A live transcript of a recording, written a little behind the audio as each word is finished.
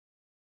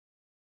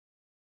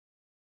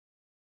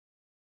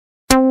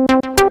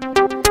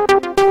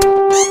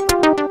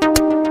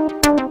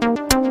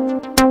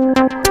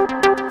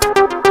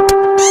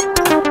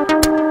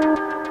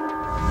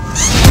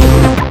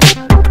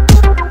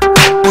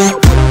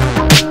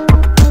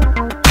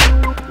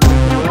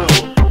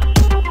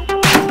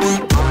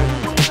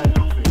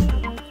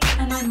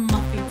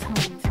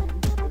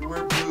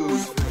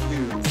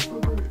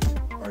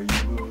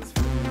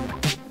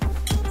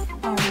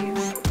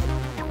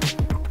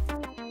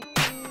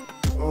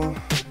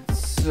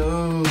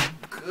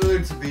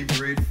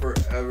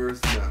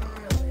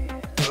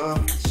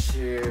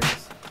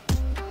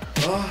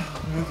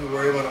to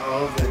worry about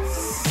all of that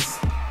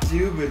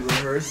stupid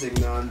rehearsing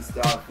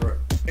non-stop for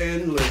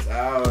endless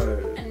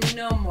hours. And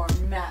no more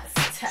mass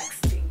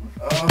texting.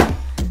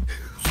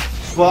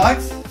 But,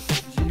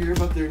 did you hear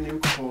about their new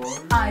chorus?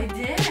 I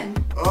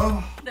did.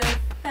 Oh. They're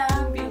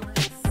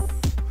fabulous.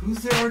 Who's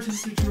their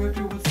artistic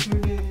director? What's her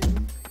name?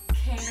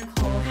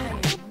 Nicole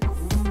Haynes.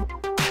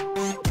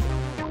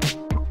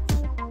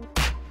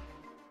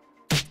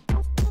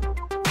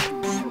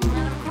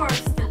 And of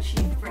course, the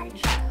chief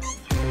brainchild.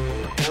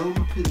 Elm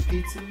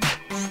Pizza?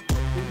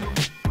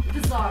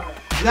 Bizarro.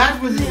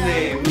 That was his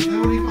name. Is that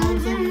what he called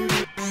himself?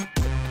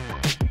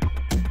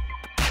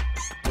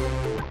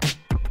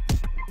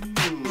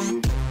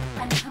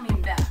 And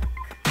coming back,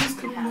 Who's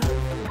we coming have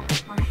back?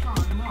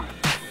 Marshawn Morris.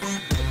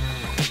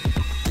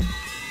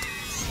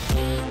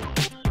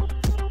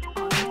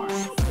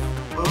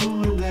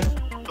 Oh, and that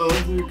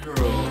other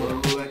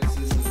girl,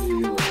 Alexis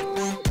Avila.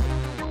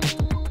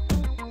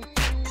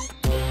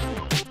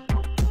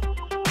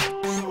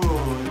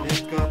 Oh, and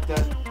they've got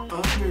that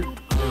other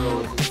girl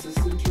as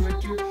assistant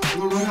director,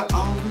 Loretta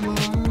Alvilar.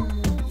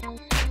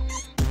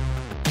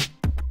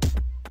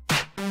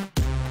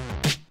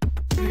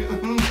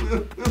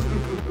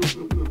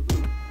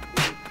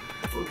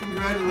 Well,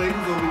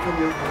 congratulations on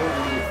becoming a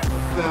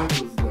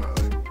fabulous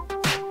darling.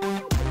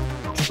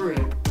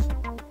 Trick.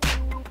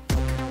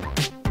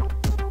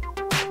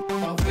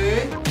 Muffy?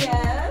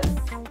 Yes?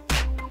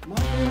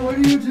 Muffy, what are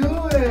you doing?